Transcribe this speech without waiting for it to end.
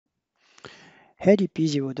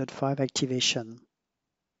RDP05 activation.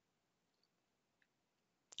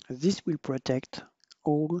 This will protect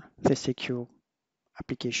all the secure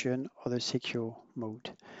application or the secure mode.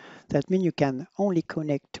 That means you can only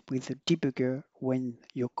connect with the debugger when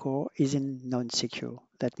your core is in non-secure.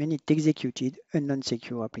 That means it executed a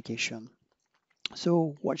non-secure application.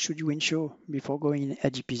 So what should you ensure before going in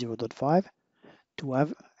RDP05? To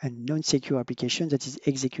have a non-secure application that is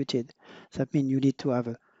executed. That means you need to have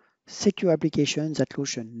a secure application that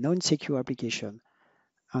launches a non-secure application.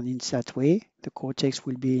 And in that way, the Cortex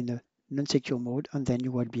will be in a non-secure mode, and then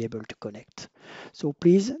you will be able to connect. So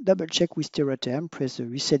please double check with TerraTerm, press the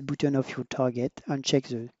reset button of your target, and check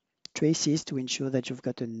the traces to ensure that you've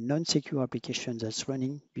got a non-secure application that's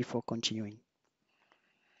running before continuing.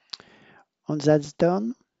 Once that's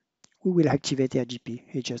done, we will activate RDP.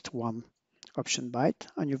 It's just one option byte,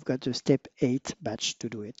 and you've got the step 8 batch to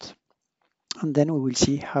do it. And then we will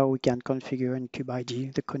see how we can configure in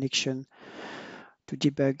KubeID the connection to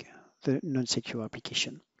debug the non-secure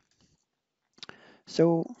application.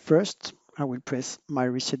 So first, I will press my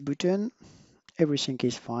reset button. Everything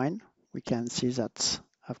is fine. We can see that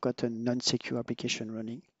I've got a non-secure application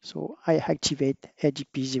running. So I activate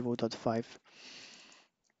RDP05.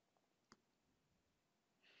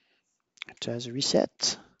 Just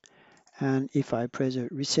reset. And if I press the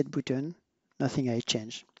reset button, nothing has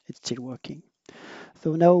changed. It's still working.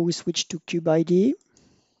 So now we switch to KubeID.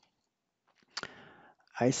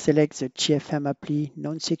 I select the TFM appli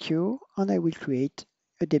non-secure, and I will create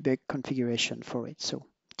a debug configuration for it. So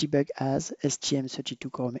debug as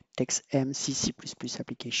STM32 MCUs C++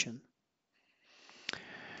 application.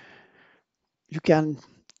 You can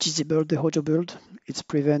disable the auto build. It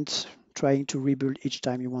prevents trying to rebuild each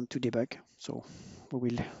time you want to debug. So we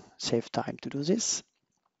will save time to do this.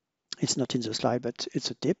 It's not in the slide, but it's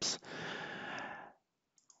a tips.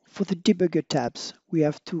 For the debugger tabs, we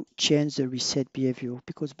have to change the reset behavior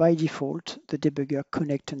because by default, the debugger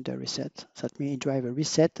connects under reset. That means it drives a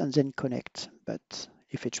reset and then connect. But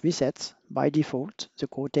if it resets, by default, the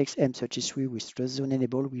Cortex M33 with TrustZone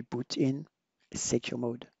enabled will put in secure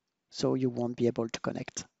mode. So you won't be able to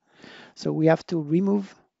connect. So we have to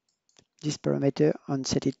remove this parameter and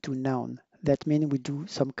set it to none. That means we do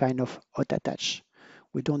some kind of hot attach.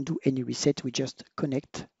 We don't do any reset, we just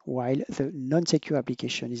connect while the non-secure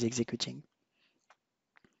application is executing.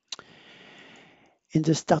 In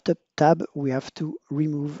the Startup tab, we have to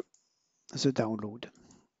remove the download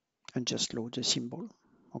and just load the symbol,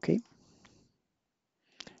 okay?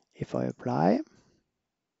 If I apply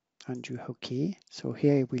and do OK, so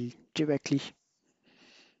here it will directly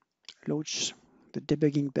launch the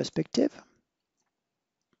debugging perspective.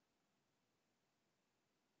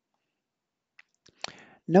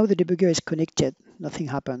 Now the debugger is connected, nothing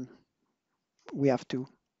happened. We have to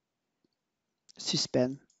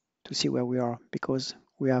suspend to see where we are because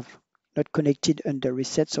we have not connected under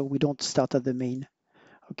reset, so we don't start at the main,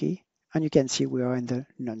 okay? And you can see we are in the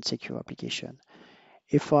non-secure application.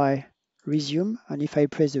 If I resume and if I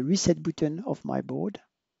press the reset button of my board,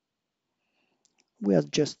 we are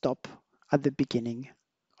just stopped at the beginning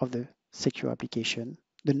of the secure application,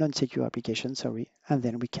 the non-secure application, sorry, and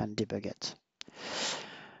then we can debug it.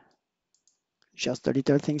 Just a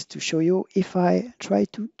little things to show you. If I try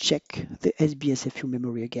to check the SBSFU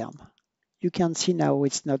memory again, you can see now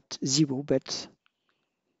it's not 0, but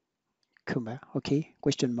comma, okay,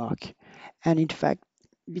 question mark. And in fact,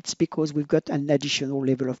 it's because we've got an additional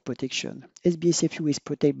level of protection. SBSFU is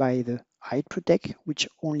protected by the hide protect, which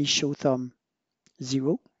only shows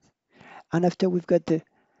 0. And after we've got the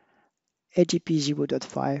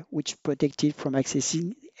RDP05, which protected from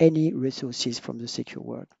accessing any resources from the secure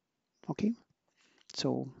world. Okay,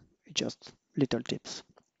 so just little tips.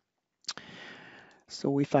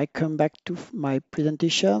 So if I come back to my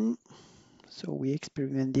presentation, so we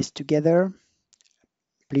experiment this together.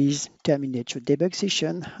 Please terminate your debug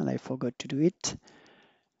session, and I forgot to do it.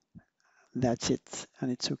 That's it, and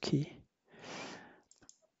it's okay.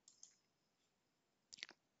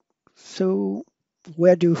 So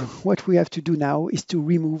what we have to do now is to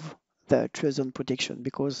remove the TrustZone protection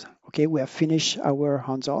because, okay, we have finished our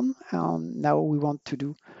hands-on, and now we want to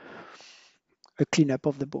do a cleanup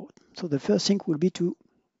of the board. So the first thing will be to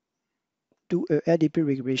do a RDP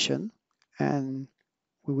regression, and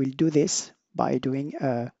we will do this by doing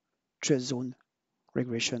a TrustZone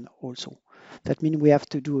regression also. That means we have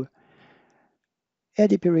to do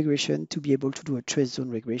RDP regression to be able to do a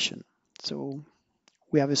TrustZone regression. So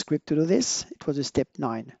we have a script to do this. It was a step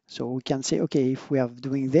 9. So we can say, okay, if we are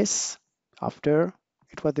doing this after,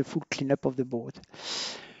 it was the full cleanup of the board.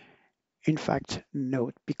 In fact,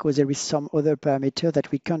 no, because there is some other parameter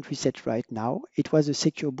that we can't reset right now. It was a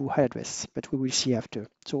secure boot address, but we will see after.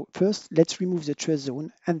 So first, let's remove the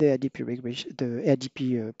TrustZone and the RDP regression, the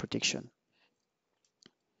RDP protection.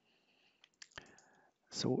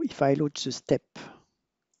 So if I load the step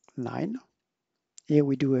 9, here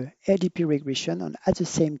we do a RDP regression, and at the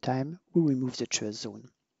same time, we remove the TrustZone.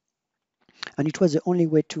 And it was the only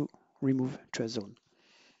way to remove TrustZone.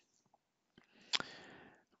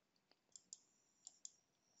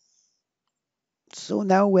 So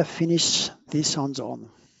now we have finished this hands-on.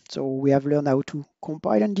 So we have learned how to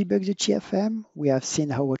compile and debug the TFM. We have seen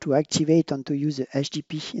how to activate and to use the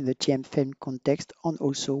HDP in the TFM context, and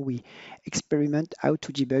also we experiment how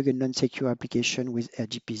to debug a non-secure application with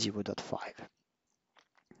RDP 0.5.